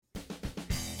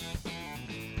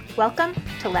Welcome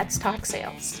to Let's Talk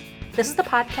Sales. This is the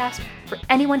podcast for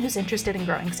anyone who's interested in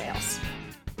growing sales.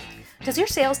 Does your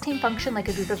sales team function like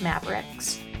a group of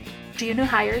mavericks? Do your new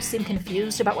hires seem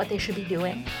confused about what they should be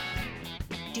doing?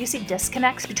 Do you see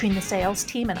disconnects between the sales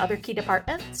team and other key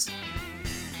departments?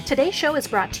 Today's show is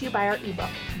brought to you by our ebook,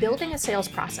 Building a Sales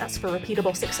Process for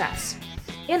Repeatable Success.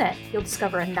 In it, you'll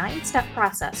discover a 9-step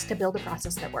process to build a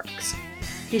process that works.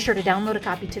 Be sure to download a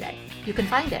copy today. You can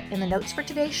find it in the notes for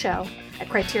today's show at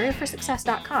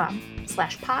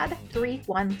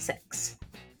criteriaforsuccess.com/pod316.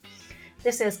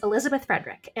 This is Elizabeth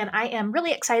Frederick, and I am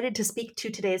really excited to speak to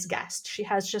today's guest. She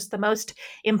has just the most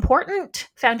important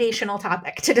foundational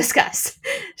topic to discuss.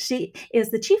 She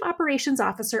is the Chief Operations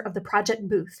Officer of the Project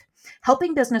Booth,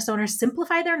 helping business owners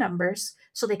simplify their numbers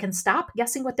so they can stop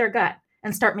guessing with their gut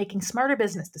and start making smarter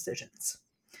business decisions.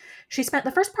 She spent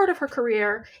the first part of her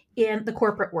career in the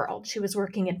corporate world. She was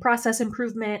working in process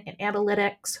improvement and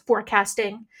analytics,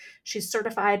 forecasting. She's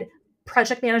certified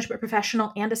project management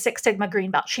professional and a Six Sigma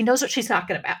Green Belt. She knows what she's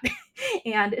talking about.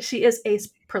 And she is a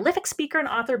prolific speaker and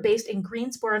author based in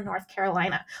Greensboro, North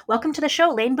Carolina. Welcome to the show,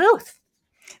 Lane Booth.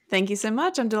 Thank you so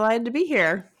much. I'm delighted to be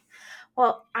here.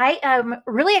 Well, I am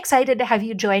really excited to have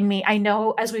you join me. I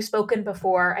know, as we've spoken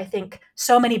before, I think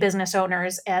so many business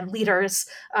owners and leaders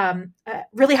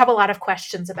really have a lot of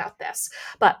questions about this.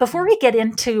 But before we get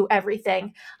into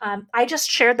everything, I just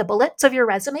shared the bullets of your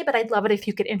resume, but I'd love it if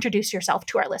you could introduce yourself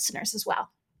to our listeners as well.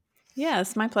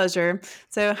 Yes, my pleasure.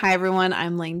 So, hi everyone,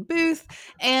 I'm Lane Booth,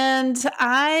 and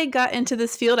I got into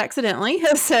this field accidentally.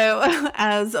 So,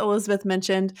 as Elizabeth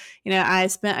mentioned, I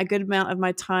spent a good amount of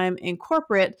my time in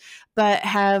corporate, but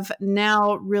have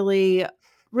now really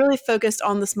focused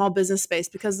on the small business space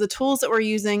because the tools that we're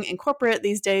using in corporate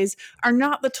these days are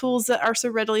not the tools that are so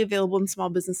readily available in small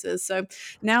businesses. So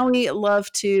now we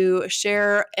love to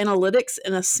share analytics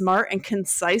in a smart and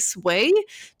concise way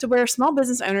to where small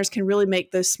business owners can really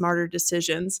make those smarter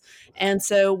decisions. And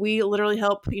so we literally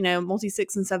help, multi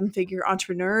 6 and 7 figure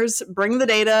entrepreneurs bring the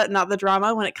data, not the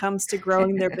drama when it comes to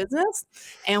growing their business.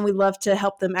 And we love to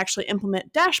help them actually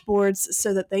implement dashboards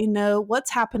so that they know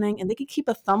what's happening and they can keep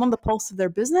a thumb on the pulse of their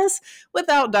business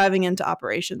without diving into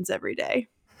operations every day.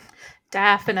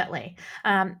 Definitely.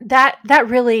 That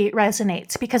really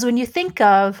resonates because when you think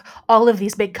of all of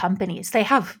these big companies, they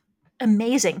have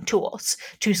amazing tools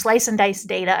to slice and dice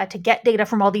data, to get data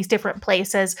from all these different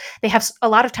places. They have a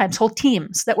lot of times whole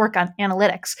teams that work on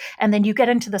analytics. And then you get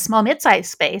into the small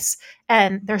mid-sized space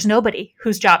and there's nobody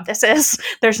whose job this is.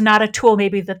 There's not a tool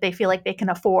maybe that they feel like they can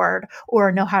afford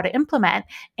or know how to implement.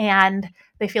 And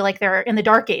they feel like they're in the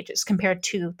dark ages compared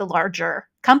to the larger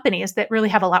companies that really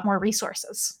have a lot more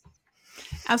resources.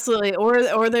 Absolutely.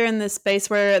 Or they're in this space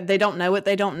where they don't know what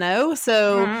they don't know.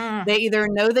 So they either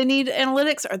know they need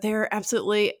analytics or they're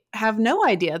absolutely have no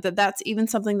idea that that's even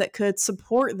something that could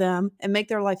support them and make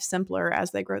their life simpler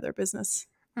as they grow their business.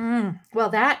 Well,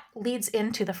 that leads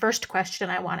into the first question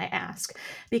I want to ask,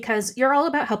 because you're all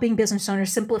about helping business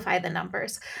owners simplify the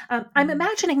numbers. I'm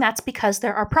imagining that's because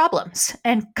there are problems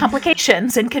and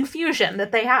complications and confusion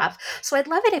that they have. So I'd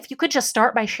love it if you could just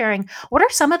start by sharing what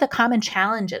are some of the common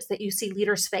challenges that you see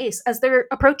leaders face as they're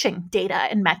approaching data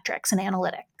and metrics and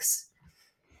analytics.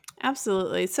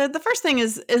 Absolutely. So the first thing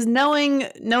is knowing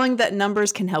that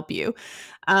numbers can help you,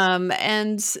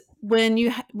 and when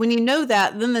you know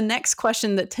that, then the next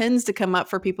question that tends to come up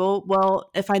for people, well,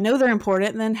 if I know they're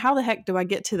important, then how the heck do I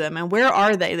get to them, and where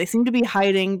are they? They seem to be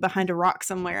hiding behind a rock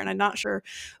somewhere, and I'm not sure,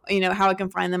 how I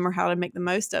can find them or how to make the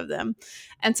most of them.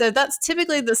 And so that's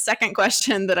typically the second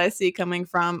question that I see coming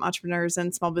from entrepreneurs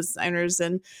and small business owners,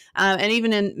 and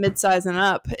even in midsize and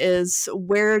up, is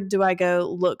where do I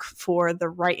go look for the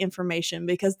right information?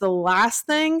 Because the last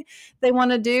thing they want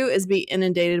to do is be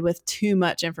inundated with too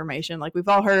much information. Like we've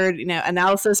all heard,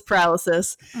 analysis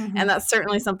paralysis, and that's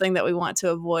certainly something that we want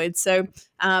to avoid. So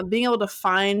being able to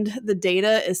find the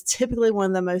data is typically one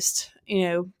of the most,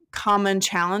 common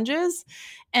challenges.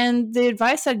 And the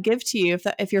advice I'd give to you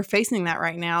if you're facing that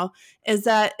right now is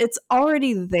that it's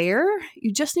already there.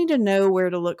 You just need to know where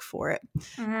to look for it.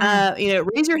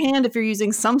 Raise your hand if you're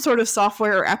using some sort of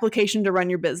software or application to run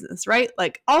your business, right?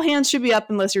 Like all hands should be up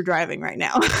unless you're driving right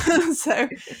now. So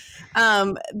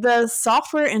the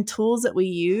software and tools that we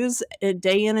use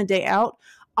day in and day out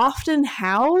often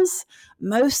house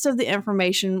most of the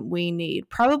information we need.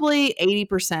 Probably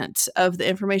 80% of the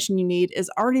information you need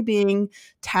is already being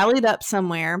tallied up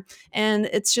somewhere, and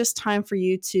it's just time for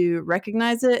you to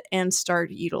recognize it and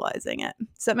start utilizing it.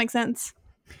 Does that make sense?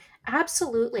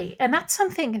 Absolutely. And that's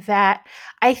something that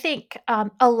I think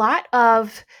a lot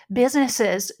of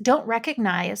businesses don't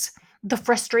recognize the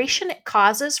frustration it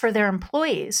causes for their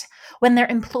employees when their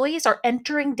employees are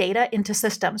entering data into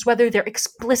systems, whether they're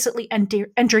explicitly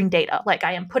entering data, like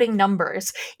I am putting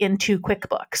numbers into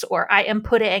QuickBooks, or I am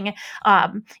putting,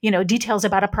 details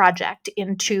about a project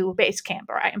into Basecamp,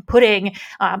 or I am putting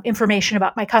information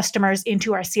about my customers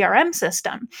into our CRM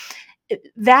system.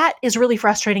 That is really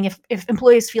frustrating if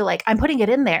employees feel like I'm putting it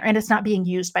in there and it's not being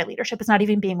used by leadership. It's not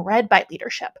even being read by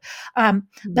leadership.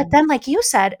 But then, like you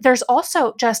said, there's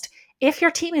also just if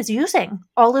your team is using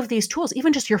all of these tools,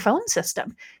 even just your phone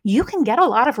system, you can get a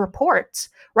lot of reports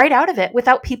right out of it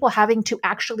without people having to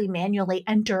actually manually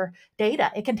enter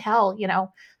data. It can tell,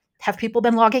 have people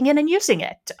been logging in and using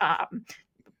it?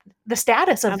 The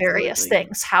status of various Absolutely.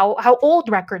 things, how old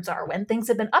records are, when things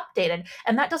have been updated,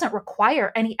 and that doesn't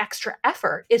require any extra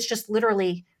effort. It's just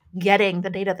literally getting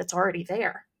the data that's already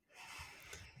there.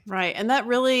 Right. And it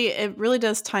really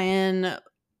does tie in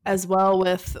as well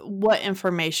with what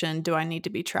information do I need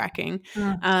to be tracking?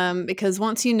 Mm. Because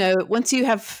once you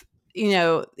have,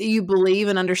 you believe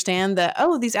and understand that,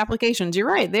 oh, these applications, you're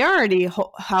right, they're already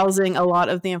housing a lot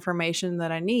of the information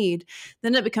that I need,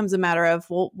 then it becomes a matter of,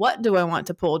 well, what do I want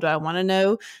to pull? Do I want to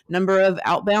know number of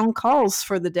outbound calls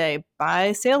for the day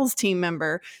by sales team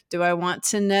member? Do I want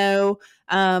to know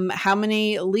how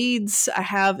many leads I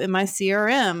have in my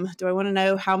CRM? Do I want to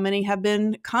know how many have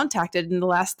been contacted in the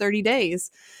last 30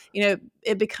 days?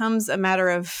 It becomes a matter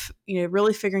of,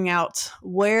 really figuring out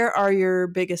where are your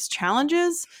biggest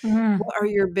challenges? Mm. What are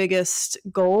your biggest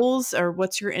goals, or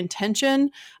what's your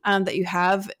intention that you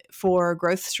have for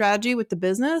growth strategy with the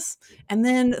business? And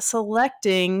then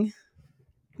selecting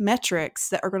metrics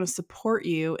that are going to support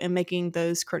you in making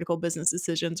those critical business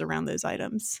decisions around those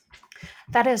items.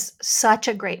 That is such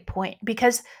a great point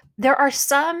because there are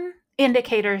some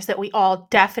indicators that we all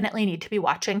definitely need to be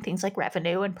watching, things like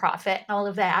revenue and profit and all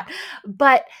of that.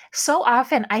 But so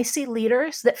often I see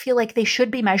leaders that feel like they should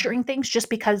be measuring things just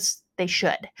because they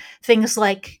should. Things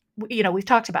like, we've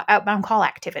talked about outbound call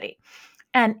activity.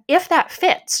 And if that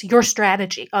fits your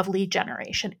strategy of lead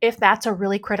generation, if that's a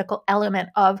really critical element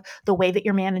of the way that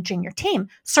you're managing your team,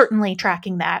 certainly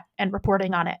tracking that and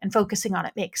reporting on it and focusing on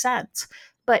it makes sense.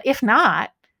 But if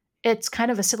not, it's kind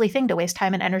of a silly thing to waste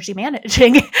time and energy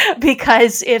managing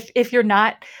because if you're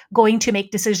not going to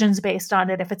make decisions based on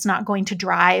it, if it's not going to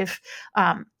drive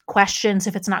questions,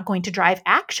 if it's not going to drive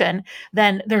action,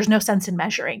 then there's no sense in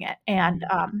measuring it and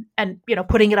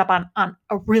putting it up on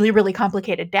a really really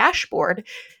complicated dashboard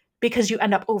because you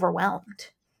end up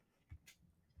overwhelmed.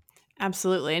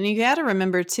 Absolutely. And you got to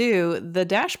remember too, the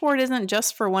dashboard isn't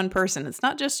just for one person. It's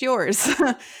not just yours.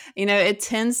 It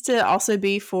tends to also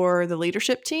be for the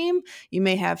leadership team. You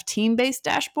may have team-based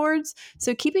dashboards.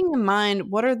 So keeping in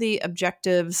mind what are the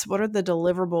objectives, what are the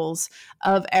deliverables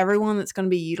of everyone that's going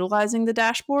to be utilizing the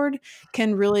dashboard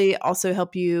can really also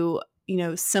help you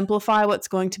simplify what's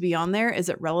going to be on there. Is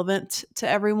it relevant to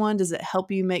everyone? Does it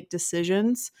help you make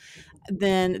decisions?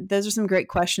 Then those are some great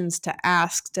questions to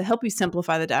ask to help you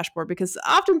simplify the dashboard, because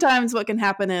oftentimes what can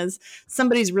happen is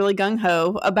somebody's really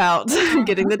gung-ho about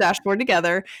getting the dashboard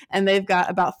together and they've got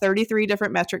about 33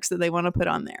 different metrics that they want to put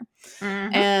on there.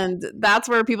 Mm-hmm. And that's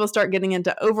where people start getting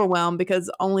into overwhelm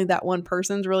because only that one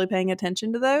person's really paying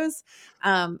attention to those.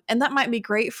 And that might be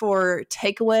great for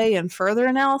takeaway and further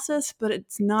analysis, but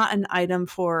it's not an item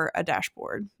for a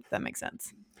dashboard, if that makes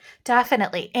sense.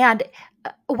 Definitely. And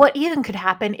what even could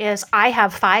happen is I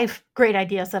have 5 great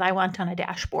ideas that I want on a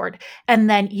dashboard. And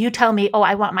then you tell me, oh,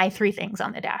 I want my 3 things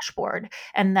on the dashboard.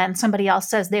 And then somebody else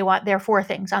says they want their 4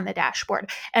 things on the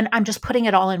dashboard. And I'm just putting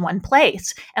it all in one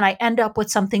place. And I end up with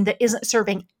something that isn't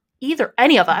serving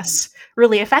any of us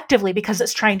really effectively because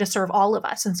it's trying to serve all of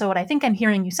us. And so what I think I'm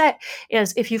hearing you say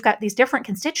is if you've got these different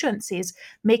constituencies,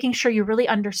 making sure you really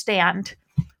understand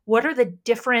what are the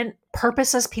different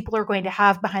purposes people are going to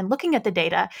have behind looking at the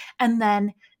data? And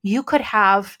then you could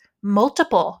have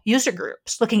multiple user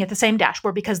groups looking at the same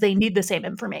dashboard because they need the same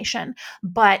information.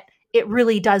 But it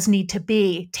really does need to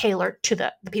be tailored to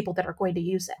the people that are going to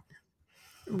use it.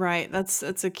 Right.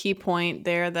 That's a key point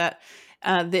there, that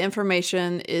the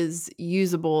information is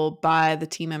usable by the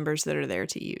team members that are there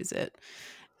to use it.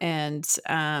 And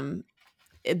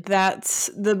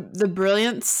that's the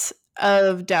brilliance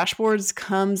of dashboards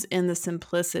comes in the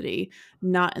simplicity,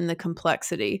 not in the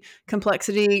complexity.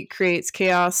 Complexity creates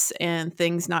chaos and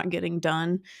things not getting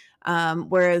done.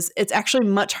 Whereas it's actually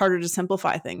much harder to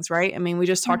simplify things, right? I mean, we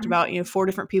just talked Mhm. about 4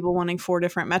 different people wanting 4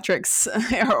 different metrics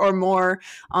or more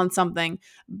on something,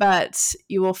 but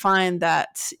you will find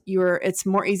that it's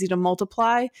more easy to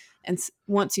multiply and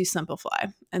once you simplify.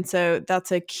 And so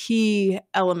that's a key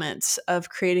element of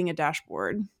creating a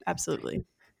dashboard. Absolutely.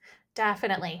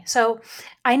 Definitely. So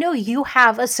I know you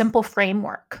have a simple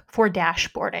framework for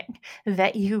dashboarding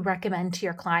that you recommend to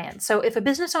your clients. So if a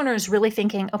business owner is really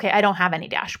thinking, okay, I don't have any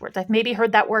dashboards, I've maybe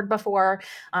heard that word before,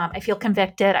 I feel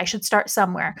convicted, I should start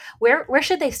somewhere. Where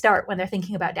should they start when they're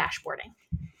thinking about dashboarding?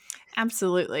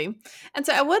 Absolutely. And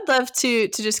so I would love to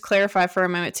just clarify for a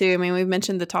moment too. I mean, we've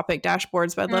mentioned the topic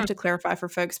dashboards, but I'd love Mm, to clarify for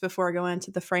folks before I go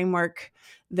into the framework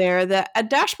there that a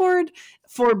dashboard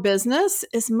for business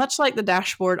is much like the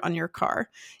dashboard on your car.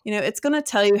 It's going to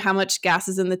tell you how much gas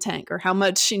is in the tank or how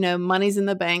much, money's in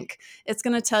the bank. It's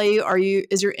going to tell you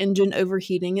is your engine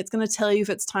overheating? It's going to tell you if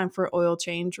it's time for oil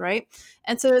change, right?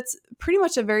 And so it's pretty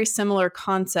much a very similar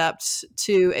concept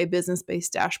to a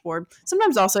business-based dashboard,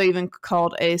 sometimes also even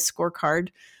called a scorecard,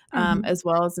 mhm, as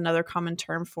well as another common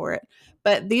term for it.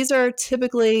 But these are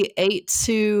typically 8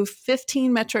 to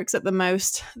 15 metrics at the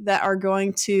most that are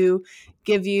going to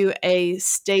give you a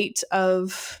state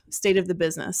of the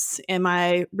business. Am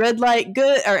I red light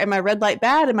good, or am I red light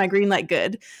bad? Am I green light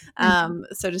good, mhm.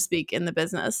 so to speak, in the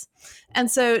business? And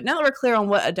so now that we're clear on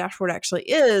what a dashboard actually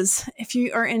is, if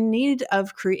you are in need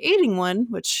of creating one,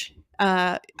 which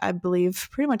I believe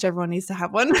pretty much everyone needs to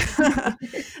have one.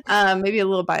 Maybe a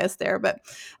little biased there, but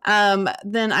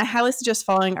then I highly suggest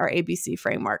following our ABC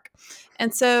framework.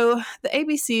 And so the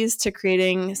ABCs to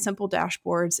creating simple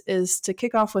dashboards is to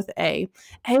kick off with A.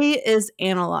 A is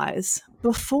analyze.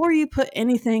 Before you put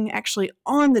anything actually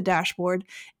on the dashboard,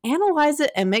 analyze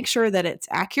it and make sure that it's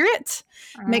accurate.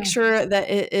 Make Mm, sure that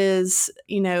it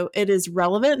is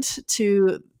relevant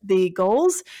to the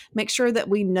goals. Make sure that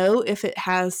we know if it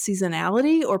has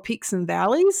seasonality or peaks and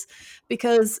valleys,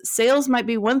 because sales might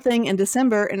be one thing in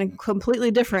December and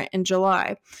completely different in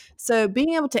July. So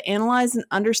being able to analyze and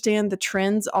understand the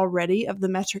trends already of the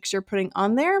metrics you're putting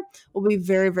on there will be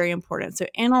very, very important. So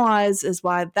analyze is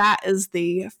why that is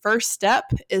the first step,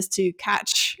 is to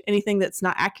catch anything that's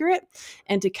not accurate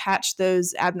and to catch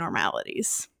those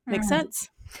abnormalities. Make mm. sense?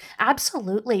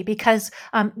 Absolutely, because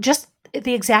just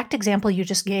the exact example you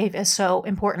just gave is so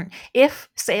important. If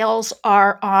sales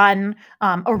are on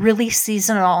a really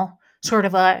seasonal sort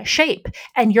of a shape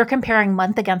and you're comparing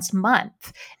month against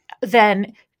month,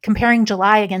 then comparing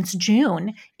July against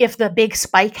June, if the big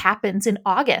spike happens in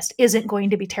August, isn't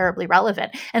going to be terribly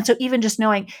relevant. And so, even just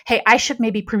knowing, hey, I should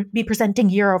maybe be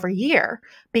presenting year over year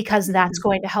because that's Mhm.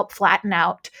 going to help flatten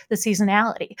out the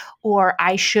seasonality, or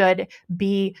I should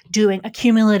be doing a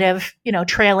cumulative,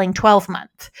 trailing 12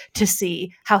 month to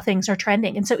see how things are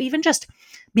trending. And so even just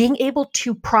being able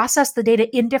to process the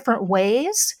data in different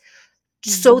ways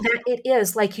so Mhm. that it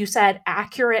is, like you said,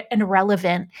 accurate and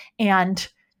relevant and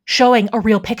showing a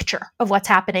real picture of what's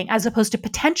happening as opposed to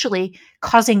potentially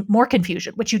causing more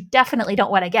confusion, which you definitely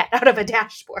don't want to get out of a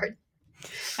dashboard.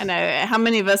 I know. How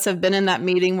many of us have been in that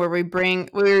meeting where we bring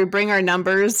our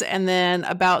numbers, and then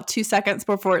about 2 seconds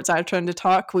before it's our turn to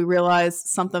talk, we realize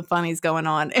something funny's going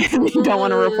on, and we don't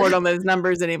want to report on those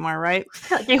numbers anymore, right?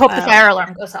 Like you hope the Um, fire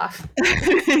alarm goes off.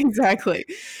 exactly.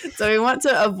 So we want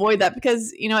to avoid that,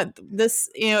 because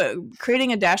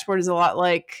creating a dashboard is a lot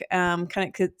like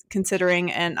kind of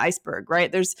considering an iceberg,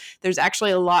 right? There's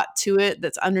actually a lot to it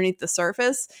that's underneath the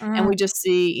surface, and Mm, we just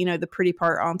see the pretty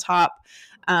part on top.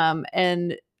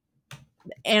 And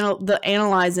the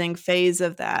analyzing phase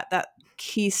of that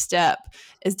key step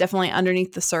is definitely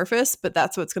underneath the surface, but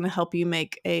that's what's going to help you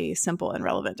make a simple and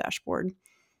relevant dashboard.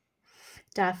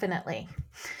 definitely.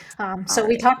 All So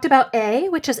we right. talked about A,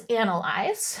 which is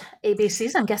analyze.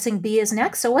 ABCs. I'm guessing B is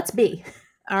next. So what's B?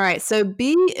 All right. So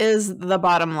B is the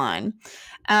bottom line.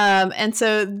 And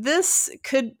so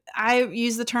I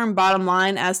use the term bottom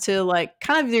line as to like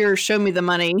kind of your show me the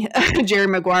money Jerry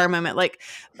Maguire moment, like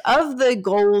of the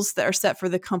goals that are set for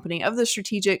the company, of the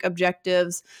strategic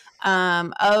objectives,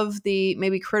 of the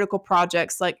maybe critical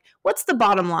projects, like what's the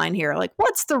bottom line here? Like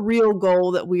what's the real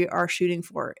goal that we are shooting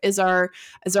for? Is our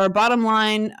bottom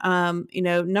line,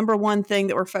 number one thing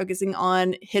that we're focusing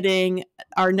on hitting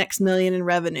our next million in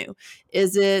revenue?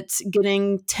 Is it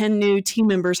getting 10 new team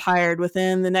members hired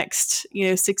within the next,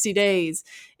 60 days?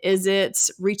 Is it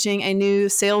reaching a new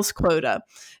sales quota?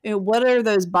 What are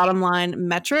those bottom line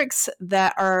metrics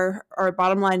that are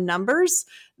bottom line numbers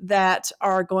that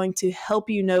are going to help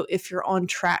you know if you're on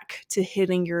track to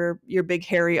hitting your big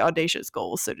hairy audacious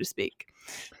goals, so to speak?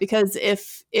 Because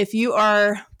if you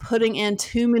are putting in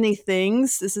too many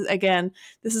things, this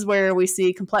is where we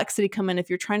see complexity come in. If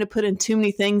you're trying to put in too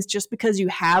many things just because you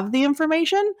have the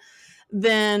information,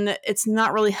 then it's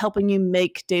not really helping you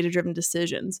make data-driven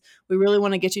decisions. We really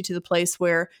want to get you to the place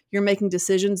where you're making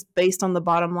decisions based on the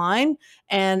bottom line,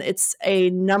 and it's a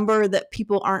number that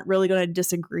people aren't really going to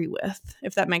disagree with,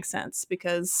 if that makes sense,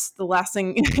 because the last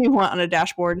thing you want on a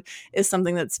dashboard is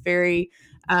something that's very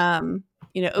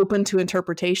open to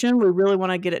interpretation. We really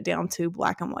want to get it down to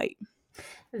black and white.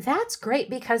 That's great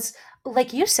because,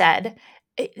 like you said,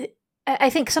 I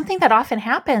think something that often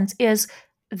happens is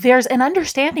there's an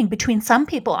understanding between some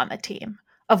people on the team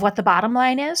of what the bottom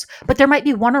line is, but there might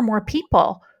be one or more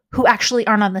people who actually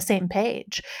aren't on the same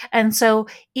page. And so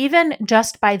even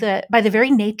just by the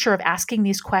very nature of asking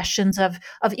these questions of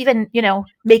even,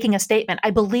 making a statement,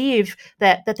 I believe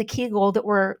that the key goal that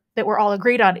we're all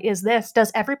agreed on is this: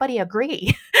 does everybody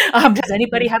agree? Does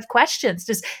anybody have questions?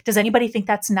 Does anybody think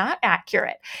that's not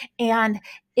accurate? And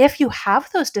if you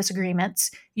have those disagreements,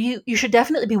 you should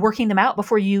definitely be working them out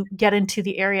before you get into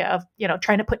the area of,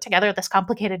 trying to put together this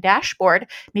complicated dashboard.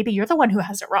 Maybe you're the one who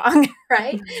has it wrong,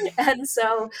 right? And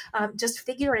so just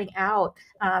figuring out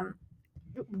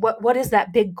what is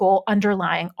that big goal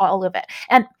underlying all of it.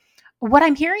 And what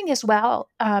I'm hearing as well,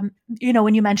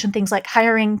 when you mention things like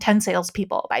hiring 10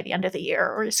 salespeople by the end of the year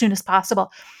or as soon as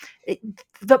possible,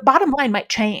 the bottom line might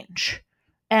change,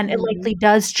 and it likely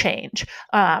does change.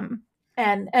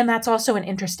 And that's also an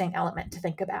interesting element to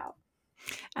think about.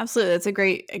 Absolutely. That's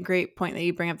a great point that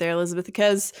you bring up there, Elizabeth,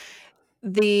 because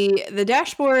the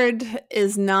dashboard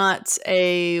is not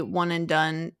a one and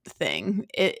done thing.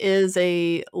 It is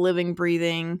a living,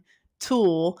 breathing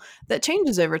tool that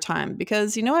changes over time,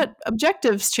 because you know what?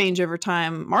 Objectives change over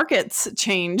time, markets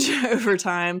change over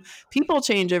time, people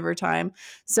change over time.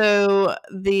 So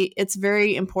it's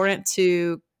very important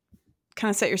to kind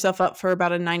of set yourself up for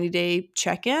about a 90-day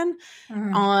check-in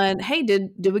on, hey,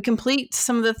 did we complete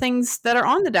some of the things that are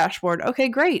on the dashboard? Okay,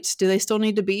 great. Do they still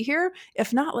need to be here?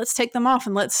 If not, let's take them off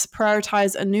and let's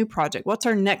prioritize a new project. What's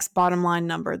our next bottom line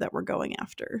number that we're going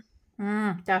after?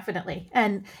 Definitely.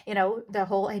 And, the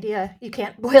whole idea, you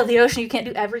can't boil the ocean, you can't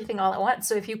do everything all at once.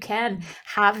 So if you can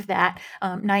have that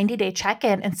 90-day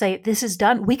check-in and say, this is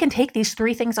done, we can take these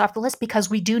 3 things off the list because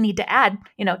we do need to add,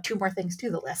 2 more things to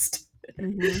the list.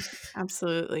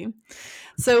 Absolutely.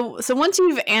 So once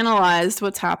you've analyzed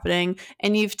what's happening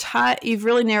and you've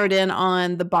really narrowed in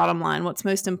on the bottom line, what's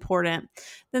most important,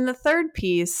 then the third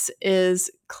piece is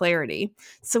clarity.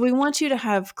 So we want you to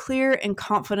have clear and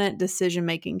confident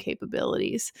decision-making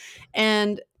capabilities.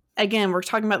 And again, we're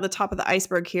talking about the top of the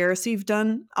iceberg here. So you've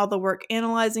done all the work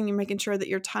analyzing, you're making sure that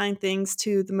you're tying things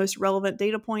to the most relevant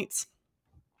data points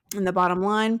in the bottom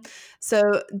line.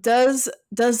 So does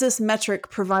this metric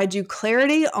provide you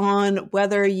clarity on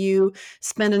whether you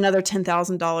spend another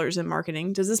 $10,000 in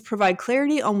marketing? Does this provide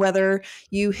clarity on whether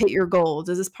you hit your goal?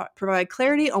 Does this provide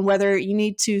clarity on whether you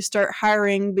need to start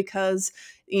hiring because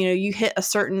you hit a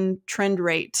certain trend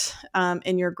rate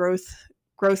in your growth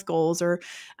goals or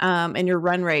in your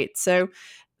run rate? So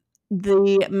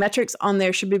the metrics on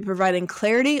there should be providing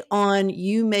clarity on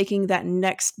you making that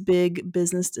next big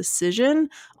business decision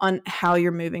on how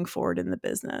you're moving forward in the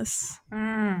business.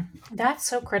 That's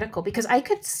so critical, because I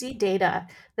could see data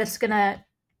that's going to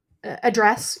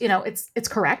address, it's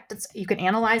correct. You can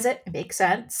analyze it. It makes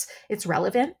sense. It's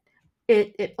relevant.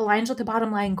 It aligns with the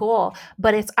bottom line goal,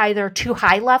 but it's either too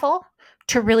high level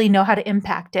to really know how to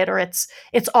impact it, or it's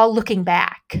all looking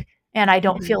back, and I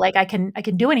don't feel like I can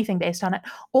do anything based on it,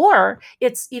 or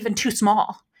it's even too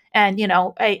small. And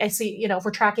I see, if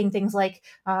we're tracking things like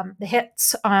the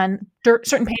hits on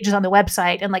certain pages on the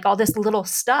website and like all this little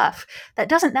stuff, that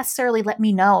doesn't necessarily let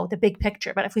me know the big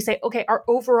picture. But if we say, okay, our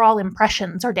overall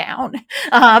impressions are down,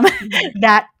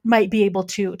 that might be able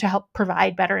to help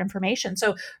provide better information.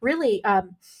 So really,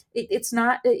 it's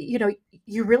not,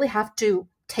 you really have to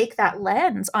take that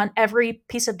lens on every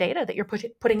piece of data that you're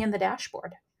putting in the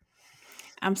dashboard.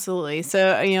 Absolutely.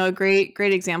 So, a great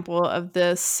example of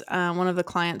this, one of the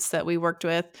clients that we worked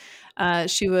with,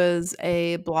 she was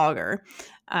a blogger.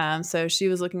 So she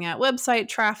was looking at website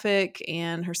traffic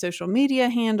and her social media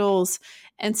handles.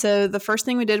 And so the first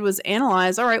thing we did was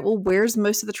analyze, all right, well, where's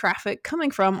most of the traffic coming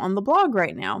from on the blog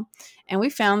right now? And we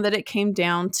found that it came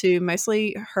down to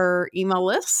mostly her email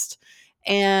list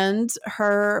and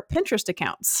her Pinterest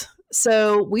accounts.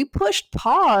 So we pushed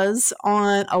pause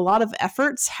on a lot of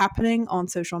efforts happening on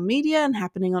social media and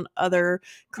happening on other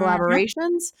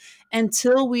collaborations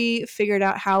until we figured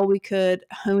out how we could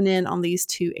hone in on these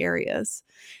 2 areas.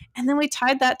 And then we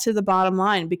tied that to the bottom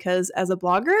line, because as a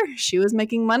blogger, she was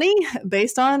making money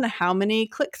based on how many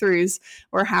click-throughs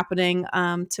were happening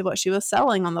to what she was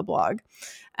selling on the blog.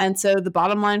 And so the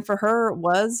bottom line for her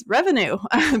was revenue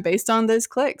based on those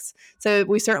clicks. So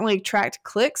we certainly tracked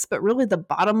clicks, but really the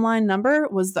bottom line number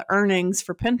was the earnings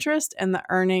for Pinterest and the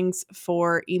earnings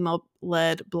for email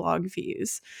led blog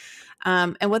views.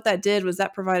 And what that did was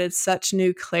that provided such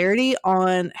new clarity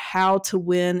on how to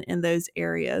win in those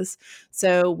areas.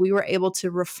 So we were able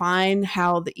to refine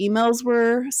how the emails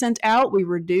were sent out. We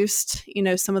reduced,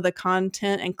 some of the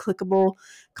content and clickable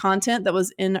content that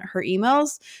was in her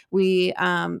emails. We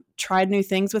tried new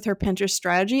things with her Pinterest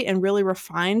strategy and really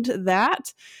refined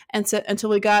that. And so until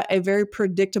we got a very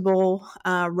predictable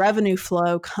revenue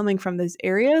flow coming from those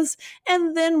areas.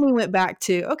 And then we went back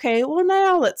to, okay, well,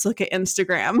 now let's look at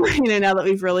Instagram, now that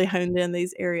we've really honed in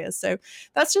these areas. So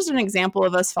that's just an example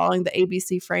of us following the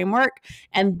ABC framework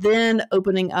and then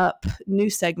opening up new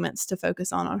segments to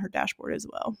focus on her dashboard as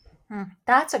well.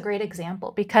 That's a great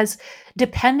example because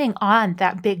depending on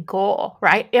that big goal,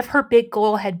 right? If her big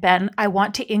goal had been, I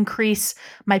want to increase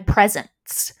my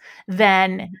presence,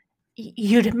 then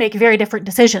you'd make very different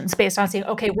decisions based on saying,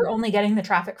 okay, we're only getting the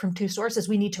traffic from 2 sources.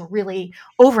 We need to really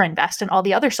overinvest in all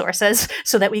the other sources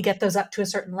so that we get those up to a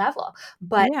certain level.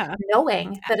 But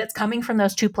knowing that it's coming from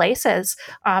those 2 places,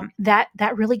 that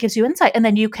really gives you insight. And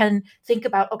then you can think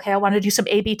about, okay, I want to do some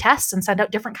A/B tests and send out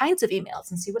different kinds of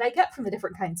emails and see what I get from the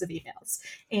different kinds of emails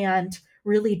and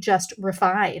really just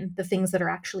refine the things that are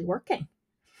actually working.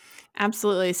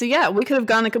 Absolutely. So yeah, we could have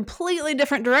gone a completely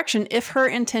different direction if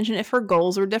her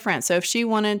goals were different. So if she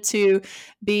wanted to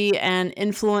be an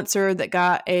influencer that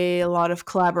got a lot of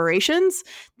collaborations,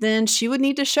 then she would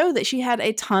need to show that she had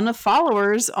a ton of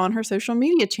followers on her social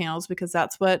media channels because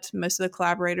that's what most of the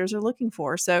collaborators are looking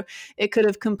for. So it could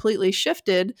have completely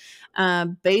shifted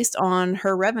based on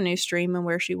her revenue stream and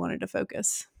where she wanted to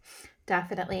focus.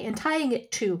 Definitely. And tying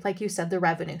it to, like you said, the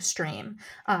revenue stream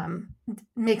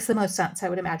makes the most sense, I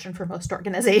would imagine, for most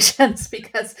organizations,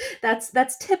 because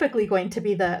that's typically going to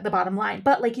be the bottom line.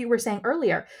 But like you were saying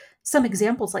earlier, some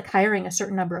examples like hiring a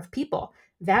certain number of people,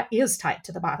 that is tied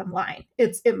to the bottom line.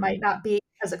 It might not be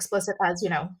as explicit as,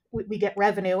 we get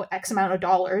revenue, X amount of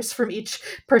dollars from each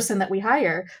person that we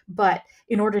hire. But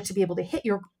in order to be able to hit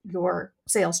your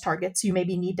sales targets, you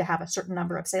maybe need to have a certain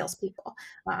number of salespeople.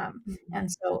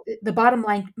 And so the bottom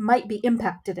line might be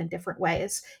impacted in different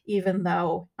ways, even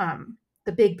though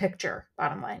the big picture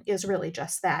bottom line is really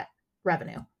just that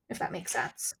revenue, if that makes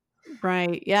sense.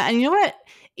 Right. Yeah. And you know what?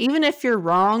 Even if you're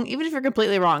wrong, even if you're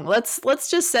completely wrong, let's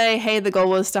just say, hey, the goal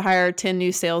was to hire 10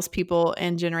 new salespeople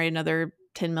and generate another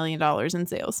 $10 million in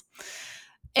sales.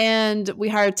 And we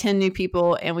hired 10 new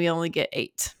people and we only get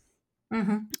 8.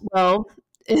 Mm-hmm. Well,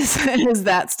 is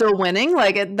that still winning?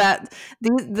 Like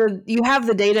you have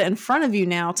the data in front of you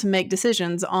now to make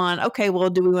decisions on, okay, well,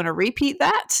 do we want to repeat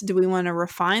that? Do we want to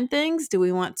refine things? Do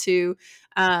we want to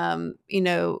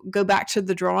go back to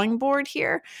the drawing board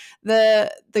here?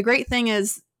 The great thing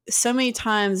is so many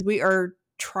times we are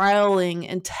trialing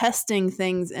and testing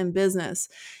things in business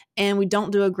and we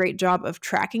don't do a great job of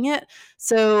tracking it.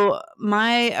 So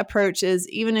my approach is,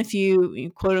 even if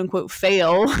you quote unquote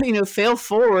fail, fail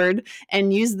forward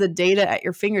and use the data at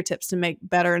your fingertips to make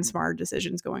better and smarter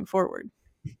decisions going forward.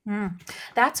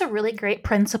 That's a really great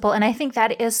principle. And I think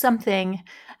that is something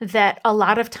that a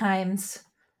lot of times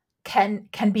can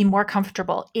be more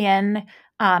comfortable in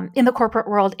the corporate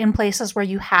world, in places where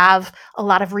you have a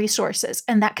lot of resources.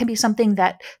 And that can be something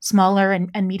that smaller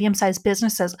and medium-sized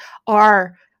businesses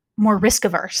are more risk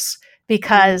averse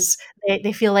because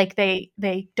they feel like they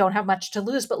don't have much to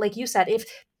lose. But like you said,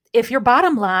 if your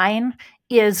bottom line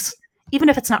is, even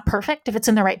if it's not perfect, if it's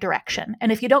in the right direction,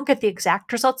 and if you don't get the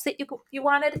exact results that you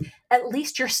wanted, at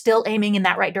least you're still aiming in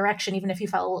that right direction, even if you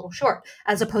fell a little short,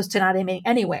 as opposed to not aiming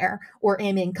anywhere or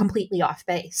aiming completely off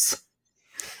base.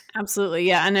 Absolutely.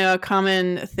 Yeah. I know a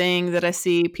common thing that I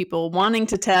see people wanting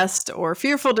to test or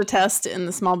fearful to test in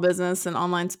the small business and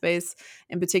online space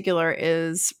in particular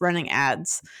is running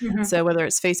ads. Mm-hmm. So whether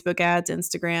it's Facebook ads,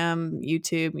 Instagram,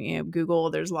 YouTube,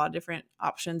 Google, there's a lot of different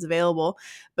options available,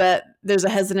 but there's a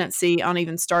hesitancy on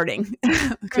even starting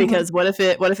because what if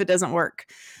it doesn't work?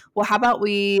 Well, how about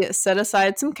we set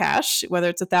aside some cash, whether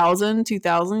it's $1,000,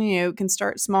 $2,000, can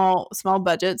start small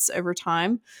budgets over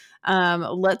time.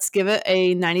 Let's give it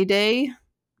a 90-day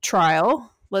trial.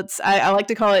 I like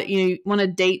to call it, you want to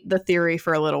date the theory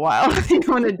for a little while. You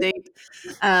want to date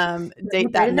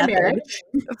that method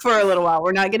for a little while.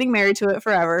 We're not getting married to it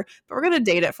forever, but we're going to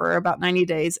date it for about 90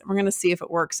 days. And we're going to see if it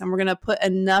works. And we're going to put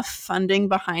enough funding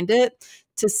behind it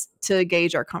to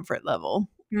gauge our comfort level.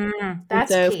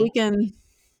 That's so key.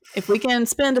 If we can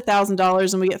spend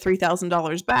 $1,000 and we get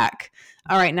 $3,000 back,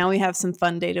 all right, now we have some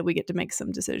fun data we get to make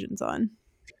some decisions on.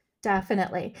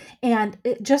 Definitely. And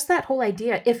just that whole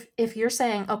idea, if you're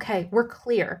saying, okay, we're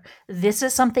clear, this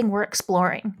is something we're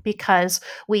exploring because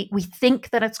we think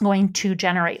that it's going to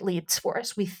generate leads for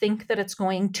us. We think that it's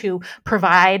going to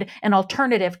provide an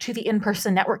alternative to the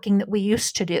in-person networking that we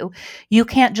used to do. You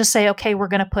can't just say, okay, we're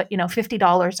going to put,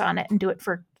 $50 on it and do it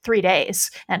for 3 days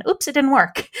and oops, it didn't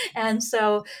work. And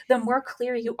so the more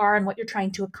clear you are on what you're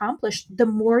trying to accomplish, the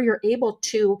more you're able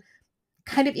to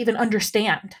kind of even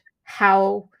understand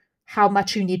how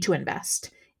much you need to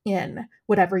invest in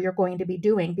whatever you're going to be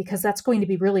doing, because that's going to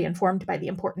be really informed by the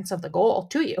importance of the goal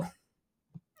to you.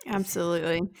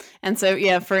 Absolutely. And so,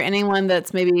 yeah, for anyone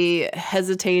that's maybe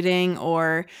hesitating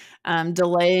or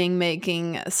delaying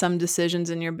making some decisions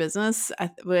in your business,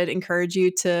 would encourage you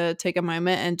to take a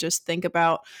moment and just think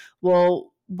about,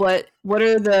 well, what's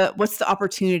the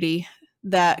opportunity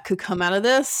that could come out of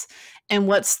this, and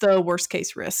what's the worst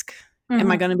case risk? Am I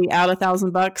Mm-hmm. going to be out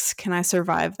 $1,000? Can I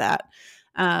survive that?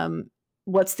 Um,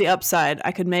 what's the upside?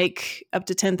 I could make up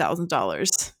to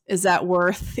 $10,000. Is that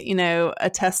worth, a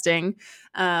testing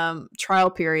trial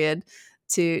period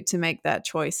to make that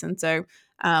choice? And so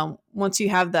once you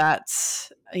have that,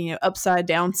 upside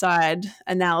downside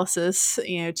analysis,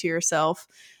 to yourself,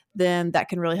 then that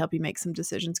can really help you make some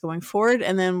decisions going forward.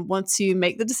 And then once you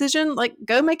make the decision, like,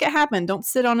 go make it happen. Don't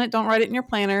sit on it. Don't write it in your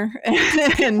planner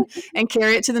and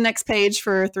carry it to the next page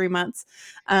for 3 months.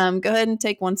 Go ahead and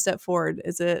take one step forward.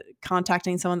 Is it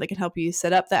contacting someone that can help you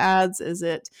set up the ads? Is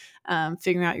it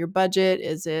figuring out your budget?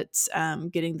 Is it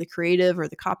getting the creative or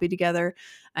the copy together?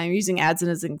 I'm using ads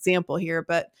as an example here,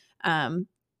 but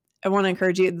I want to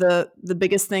encourage you. The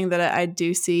biggest thing that I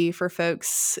do see for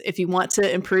folks, if you want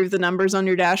to improve the numbers on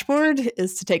your dashboard,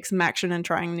 is to take some action and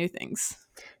trying new things.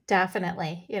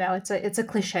 Definitely. It's a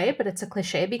cliche, but it's a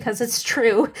cliche because it's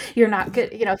true. You're not good.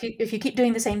 If you keep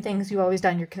doing the same things you've always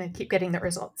done, you're going to keep getting the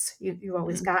results you've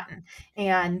always gotten.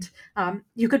 And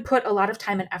you could put a lot of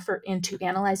time and effort into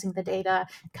analyzing the data,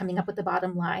 coming up with the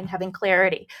bottom line, having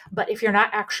clarity. But if you're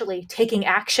not actually taking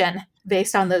action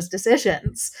based on those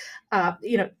decisions,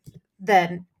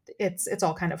 then it's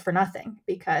all kind of for nothing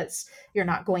because you're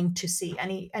not going to see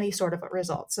any sort of a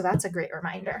result. So that's a great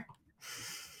reminder.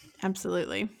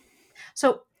 Absolutely.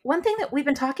 So, one thing that we've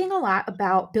been talking a lot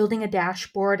about building a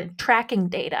dashboard and tracking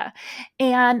data.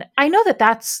 And I know that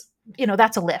that's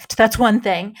a lift. That's one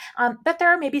thing. But there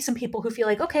are maybe some people who feel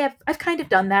like, okay, I've kind of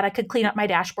done that. I could clean up my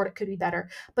dashboard. It could be better.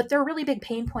 But their really big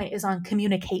pain point is on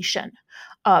communication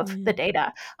of the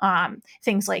data.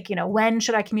 Things like, when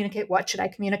should I communicate? What should I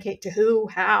communicate to who,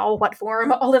 how, what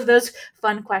form? All of those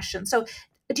fun questions. So,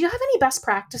 do you have any best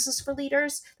practices for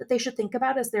leaders that they should think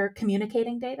about as they're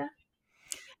communicating data?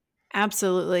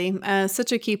 Absolutely.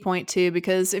 Such a key point, too,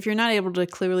 because if you're not able to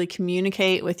clearly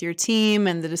communicate with your team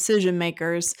and the decision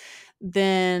makers,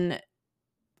 then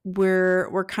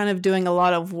we're kind of doing a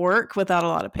lot of work without a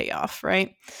lot of payoff,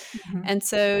 right? Mhm. And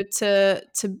so to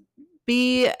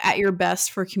be at your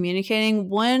best for communicating,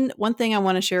 one thing I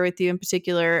want to share with you in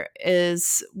particular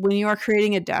is when you are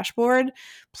creating a dashboard,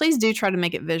 please do try to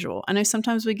make it visual. I know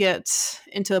sometimes we get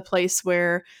into a place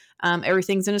where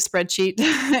everything's in a spreadsheet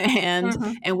and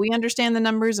Mhm. and we understand the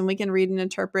numbers and we can read and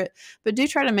interpret, but do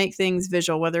try to make things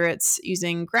visual, whether it's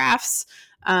using graphs,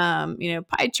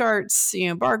 pie charts,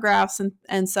 bar graphs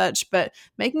and such, but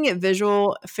making it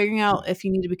visual, figuring out if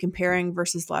you need to be comparing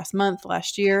versus last month,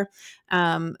 last year.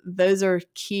 Those are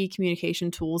key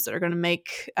communication tools that are going to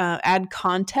add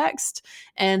context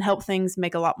and help things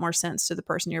make a lot more sense to the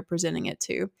person you're presenting it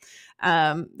to.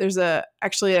 There's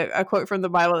actually a quote from the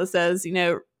Bible that says,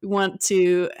 we want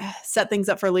to set things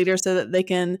up for leaders so that they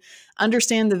can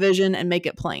understand the vision and make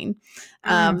it plain.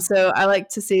 Mm. So I like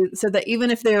to see so that even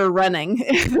if they're running,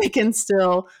 they can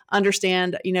still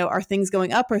understand, are things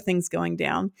going up or things going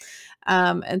down?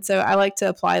 And so I like to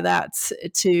apply that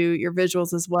to your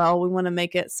visuals as well. We want to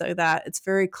make it so that it's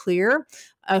very clear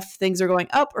if things are going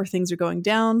up or things are going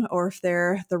down, or if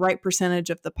they're the right percentage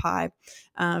of the pie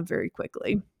very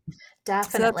quickly. So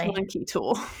that's Definitely. one key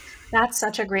tool. That's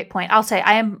such a great point. I'll say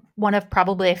I am one of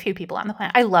probably a few people on the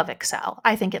planet. I love Excel.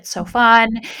 I think it's so fun,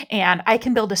 and I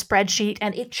can build a spreadsheet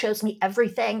and it shows me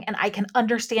everything and I can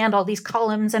understand all these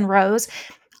columns and rows.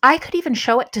 I could even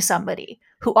show it to somebody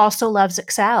who also loves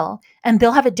Excel, and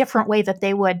they'll have a different way that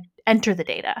they would enter the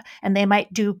data, and they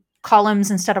might do columns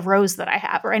instead of rows that I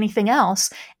have or anything else.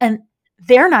 And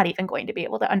they're not even going to be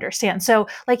able to understand. So,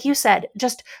 like you said,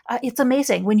 just it's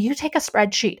amazing when you take a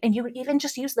spreadsheet and you even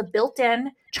just use the built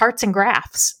in charts and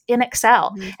graphs in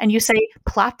Excel Mhm. and you say,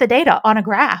 plot the data on a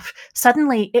graph.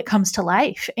 Suddenly it comes to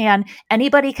life and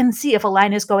anybody can see if a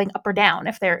line is going up or down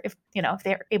if they're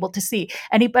able to see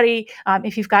anybody.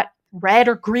 If you've got red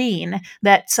or green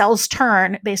that cells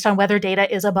turn based on whether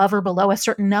data is above or below a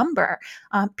certain number.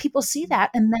 People see that,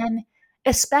 and then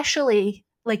especially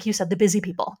like you said, the busy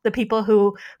people, the people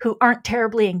who aren't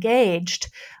terribly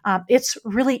engaged, it's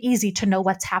really easy to know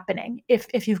what's happening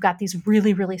if you've got these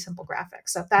really simple graphics.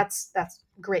 So that's a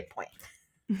great point.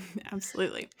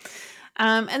 Absolutely.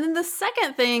 And then the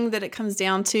second thing that it comes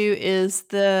down to is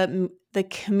the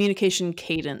communication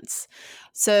cadence.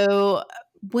 So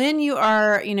when you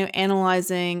are,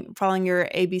 analyzing, following your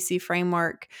ABC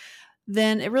framework,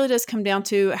 then it really does come down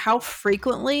to how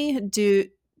frequently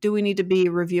do we need to be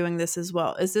reviewing this as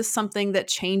well? Is this something that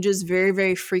changes very,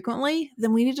 very frequently?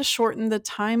 Then we need to shorten the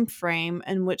time frame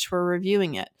in which we're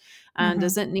reviewing it. Hmm.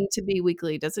 Does it need to be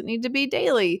weekly? Does it need to be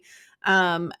daily?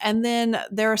 And then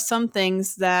there are some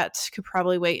things that could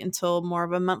probably wait until more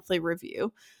of a monthly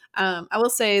review. I will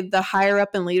say the higher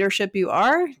up in leadership you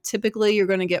are, typically you're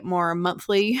going to get more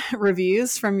monthly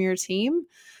reviews from your team.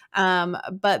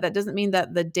 But that doesn't mean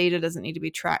that the data doesn't need to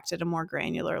be tracked at a more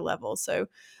granular level. So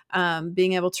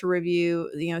being able to review,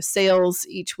 sales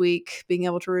each week, being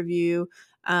able to review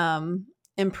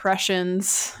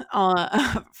impressions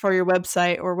for your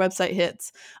website or website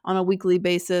hits on a weekly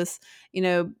basis,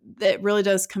 that really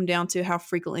does come down to how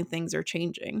frequently things are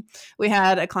changing. We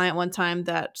had a client one time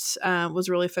that was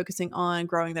really focusing on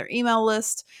growing their email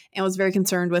list and was very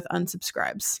concerned with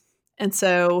unsubscribes. And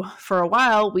so for a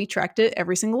while, we tracked it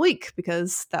every single week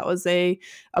because that was a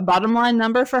bottom line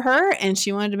number for her. And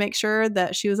she wanted to make sure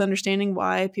that she was understanding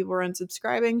why people were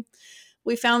unsubscribing.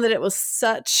 We found that it was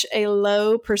such a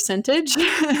low percentage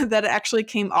that it actually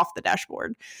came off the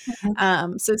dashboard.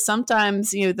 So sometimes,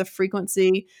 the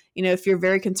frequency, if you're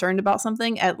very concerned about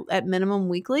something at minimum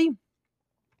weekly,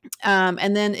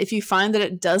 and then if you find that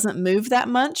it doesn't move that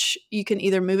much, you can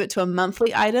either move it to a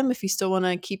monthly item if you still want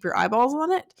to keep your eyeballs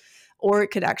on it, or it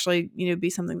could actually,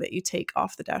 be something that you take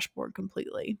off the dashboard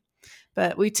completely.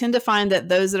 But we tend to find that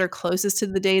those that are closest to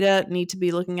the data need to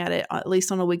be looking at it at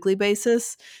least on a weekly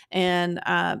basis, and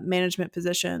management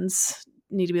positions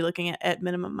need to be looking at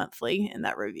minimum monthly in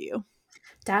that review.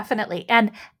 Definitely.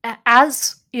 And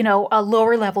as, a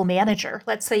lower level manager,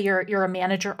 let's say you're a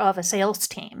manager of a sales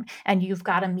team and you've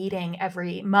got a meeting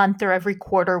every month or every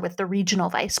quarter with the regional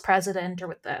vice president or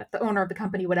with the owner of the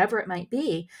company, whatever it might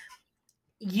be,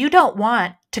 you don't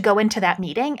want to go into that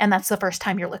meeting and that's the first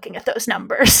time you're looking at those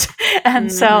numbers.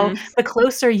 And so Mm-hmm. the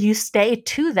closer you stay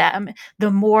to them,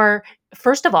 the more,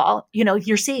 first of all,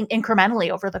 you're seeing incrementally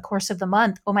over the course of the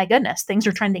month, oh my goodness, things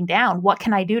are trending down. What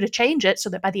can I do to change it so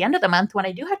that by the end of the month, when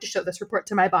I do have to show this report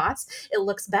to my boss, it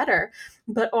looks better?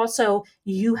 But also,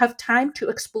 you have time to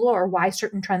explore why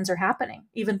certain trends are happening,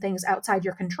 even things outside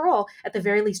your control. At the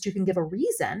very least, you can give a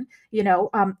reason.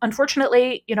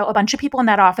 Unfortunately, a bunch of people in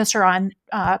that office are on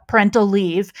parental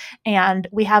leave, and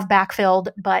we have backfilled,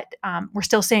 but we're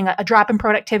still seeing a drop in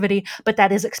productivity, but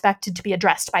that is expected to be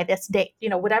addressed by this date.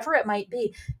 Whatever it might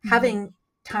be, having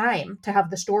time to have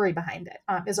the story behind it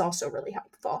is also really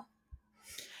helpful.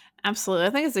 Absolutely. I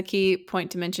think it's a key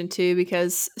point to mention too,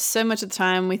 because so much of the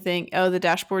time we think, oh, the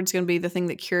dashboard's going to be the thing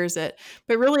that cures it.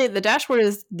 But really, the dashboard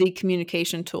is the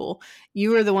communication tool.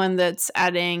 You are the one that's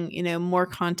adding, more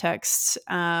context,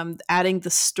 adding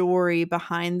the story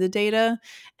behind the data.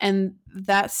 And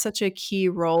that's such a key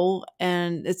role.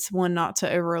 And it's one not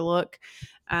to overlook.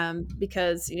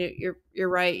 Because you're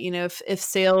right.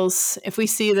 If we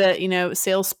see that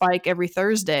sales spike every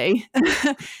Thursday,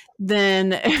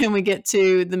 then and we get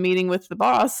to the meeting with the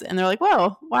boss and they're like,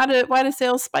 well, why do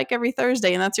sales spike every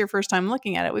Thursday? And that's your first time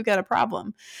looking at it. We've got a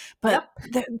problem. But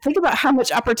Yep. think about how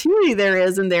much opportunity there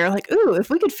is in there. Like, ooh, if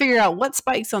we could figure out what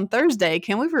spikes on Thursday,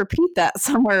 can we repeat that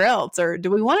somewhere else? Or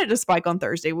do we want it to spike on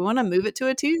Thursday? We want to move it to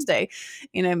a Tuesday.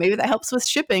 Maybe that helps with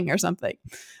shipping or something.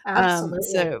 Absolutely.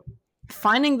 So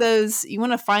finding those, you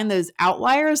want to find those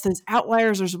outliers. Those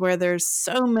outliers is where there's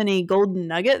so many golden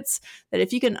nuggets that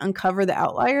if you can uncover the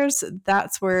outliers,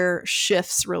 that's where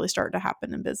shifts really start to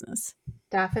happen in business.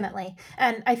 Definitely.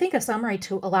 And I think a summary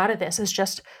to a lot of this is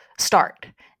just start.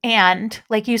 And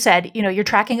like you said, you're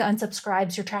tracking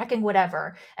unsubscribes, you're tracking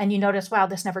whatever, and you notice, wow,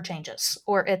 this never changes.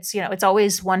 Or it's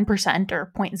always 1%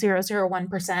 or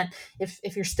 0.001%.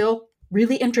 If you're still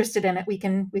really interested in it, we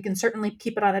can certainly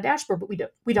keep it on a dashboard, but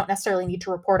we don't necessarily need to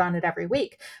report on it every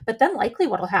week. But then likely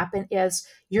what'll happen is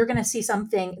you're going to see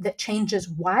something that changes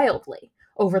wildly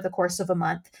over the course of a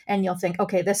month. And you'll think,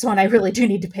 okay, this one I really do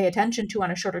need to pay attention to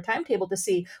on a shorter timetable to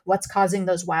see what's causing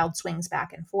those wild swings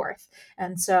back and forth.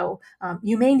 And so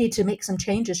you may need to make some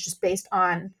changes just based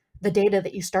on the data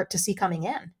that you start to see coming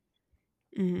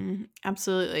in.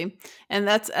 Absolutely. And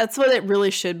that's what it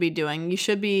really should be doing. This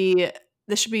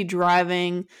should be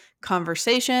driving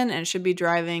conversation and should be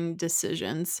driving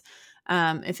decisions.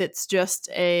 If it's just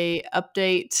a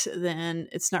update, then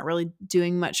it's not really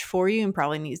doing much for you and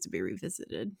probably needs to be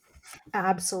revisited.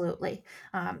 Absolutely.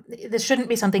 This shouldn't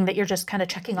be something that you're just kind of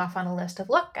checking off on a list of,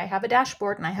 look, I have a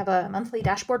dashboard and I have a monthly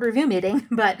dashboard review meeting.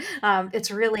 But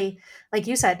it's really, like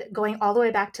you said, going all the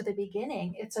way back to the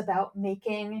beginning. It's about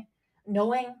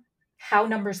knowing how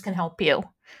numbers can help you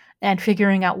and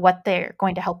figuring out what they're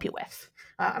going to help you with.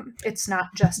 It's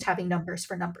not just having numbers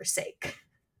for numbers' sake.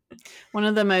 One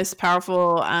of the most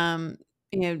powerful,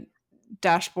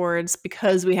 dashboards,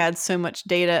 because we had so much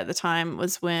data at the time,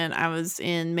 was when I was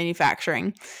in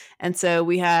manufacturing. And so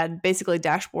we had basically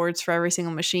dashboards for every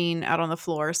single machine out on the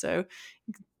floor. So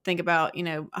think about,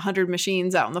 100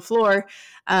 machines out on the floor.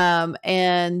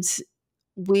 And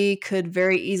we could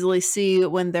very easily see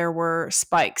when there were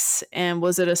spikes. And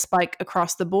was it a spike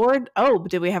across the board? Oh,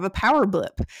 did we have a power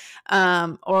blip?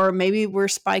 Or maybe we're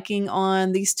spiking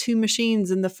on these two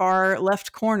machines in the far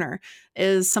left corner.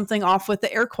 Is something off with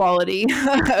the air quality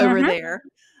over there?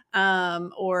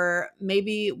 Or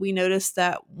maybe we notice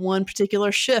that one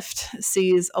particular shift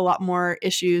sees a lot more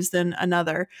issues than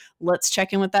another. Let's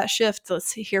check in with that shift.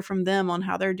 Let's hear from them on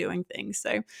how they're doing things.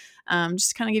 So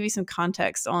just kind of give you some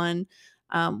context on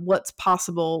what's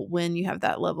possible when you have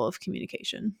that level of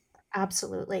communication.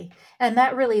 Absolutely. And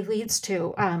that really leads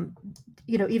to,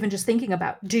 even just thinking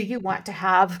about, do you want to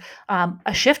have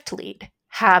a shift lead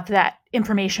have that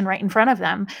information right in front of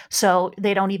them so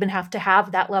they don't even have to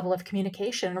have that level of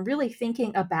communication? And really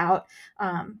thinking about,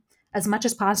 as much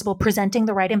as possible, presenting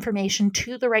the right information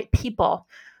to the right people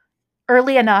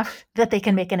early enough that they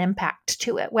can make an impact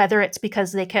to it, whether it's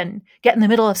because they can get in the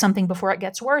middle of something before it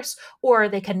gets worse, or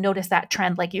they can notice that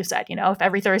trend, like you said, if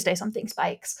every Thursday something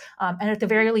spikes, and at the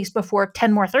very least before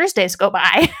 10 more Thursdays go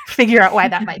by, figure out why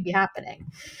that might be happening.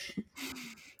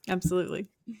 Absolutely.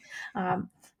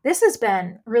 This has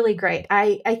been really great.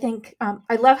 I think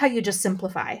I love how you just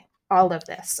simplify all of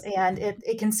this, and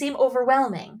it can seem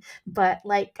overwhelming, but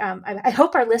I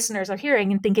hope our listeners are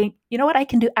hearing and thinking, you know what, I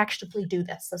can actually do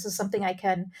this. This is something I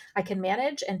can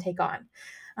manage and take on.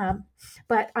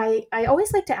 But I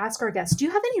always like to ask our guests, do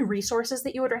you have any resources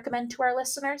that you would recommend to our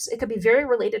listeners? It could be very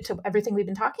related to everything we've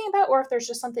been talking about, or if there's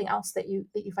just something else that you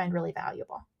find really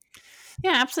valuable.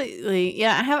 Yeah, absolutely.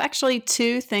 Yeah, I have actually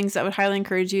two things that would highly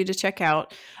encourage you to check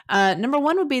out. Number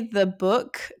one would be the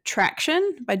book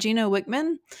Traction by Gino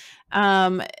Wickman.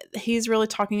 He's really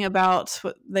talking about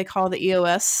what they call the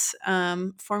EOS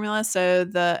formula, so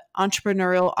the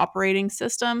entrepreneurial operating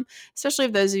system, especially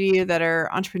for those of you that are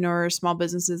entrepreneurs, small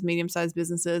businesses, medium-sized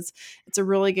businesses. It's a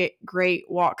really great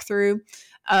walkthrough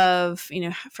of,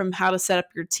 from how to set up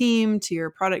your team to your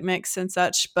product mix and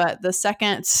such. But the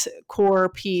second core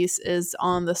piece is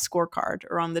on the scorecard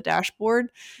or on the dashboard.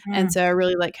 And so I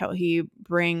really like how he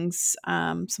brings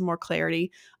some more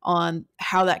clarity on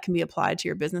how that can be applied to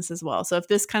your business as well. So if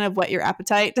this kind of whet your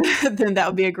appetite, then that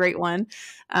would be a great one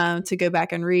to go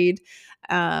back and read,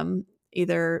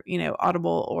 either,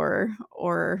 Audible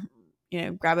or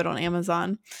grab it on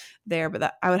Amazon there.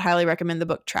 But I would highly recommend the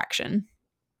book Traction.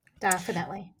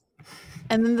 Definitely.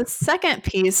 And then the second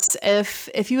piece,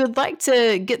 if you would like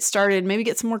to get started, maybe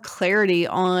get some more clarity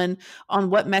on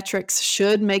what metrics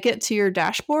should make it to your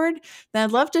dashboard, then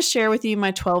I'd love to share with you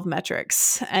my 12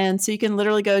 metrics. And so you can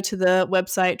literally go to the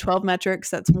website 12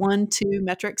 metrics, that's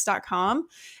 12metrics.com.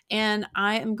 And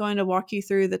I am going to walk you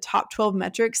through the top 12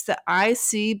 metrics that I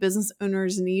see business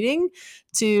owners needing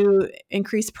to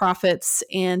increase profits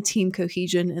and team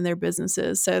cohesion in their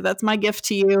businesses. So that's my gift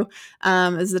to you,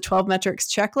 is the 12 metrics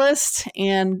checklist.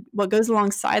 And what goes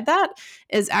alongside that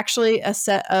is actually a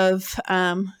set of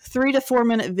 3 to 4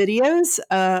 minute videos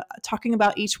talking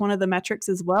about each one of the metrics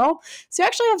as well. So you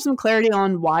actually have some clarity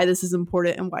on why this is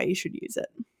important and why you should use it.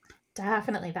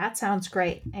 Definitely. That sounds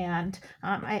great. And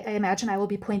I imagine I will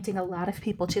be pointing a lot of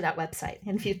people to that website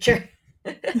in future.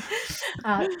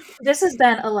 This has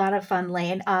been a lot of fun,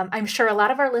 Lane. I'm sure a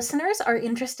lot of our listeners are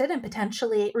interested in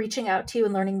potentially reaching out to you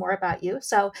and learning more about you.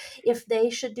 So if they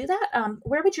should do that,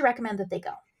 where would you recommend that they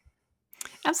go?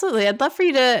 Absolutely. I'd love for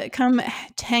you to come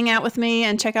hang out with me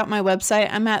and check out my website.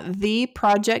 I'm at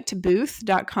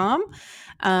theprojectbooth.com.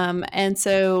 And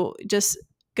so just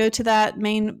go to that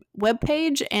main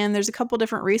webpage, and there's a couple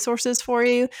different resources for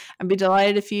you. I'd be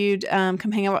delighted if you'd come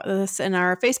hang out with us in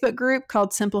our Facebook group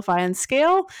called Simplify and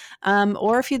Scale.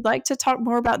 Or if you'd like to talk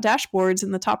more about dashboards,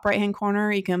 in the top right-hand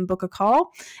corner, you can book a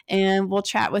call, and we'll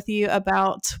chat with you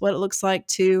about what it looks like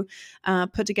to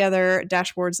put together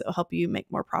dashboards that will help you make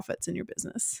more profits in your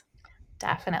business.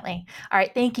 Definitely. All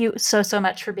right. Thank you so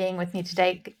much for being with me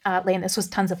today, Lane. This was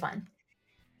tons of fun.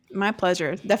 My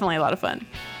pleasure. Definitely a lot of fun.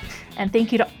 And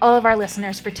thank you to all of our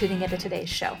listeners for tuning into today's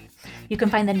show. You can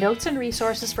find the notes and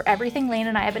resources for everything Lane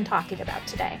and I have been talking about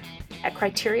today at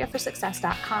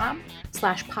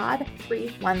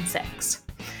criteriaforsuccess.com/pod316.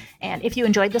 And if you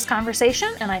enjoyed this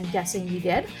conversation, and I'm guessing you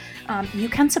did, you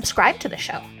can subscribe to the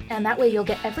show. And that way you'll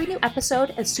get every new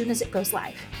episode as soon as it goes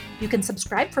live. You can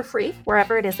subscribe for free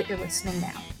wherever it is that you're listening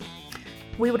now.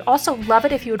 We would also love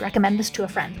it if you would recommend this to a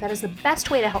friend. That is the best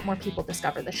way to help more people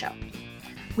discover the show.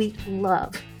 We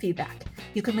love feedback.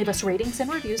 You can leave us ratings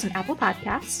and reviews in Apple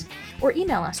Podcasts or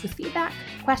email us with feedback,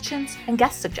 questions, and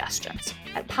guest suggestions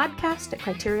at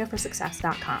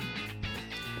podcast@criteriaforsuccess.com.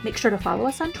 Make sure to follow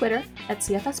us on Twitter at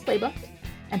CFS Playbook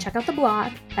and check out the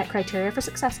blog at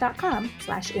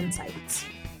criteriaforsuccess.com/insights.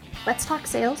 Let's Talk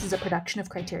Sales is a production of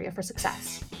Criteria for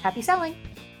Success. Happy selling!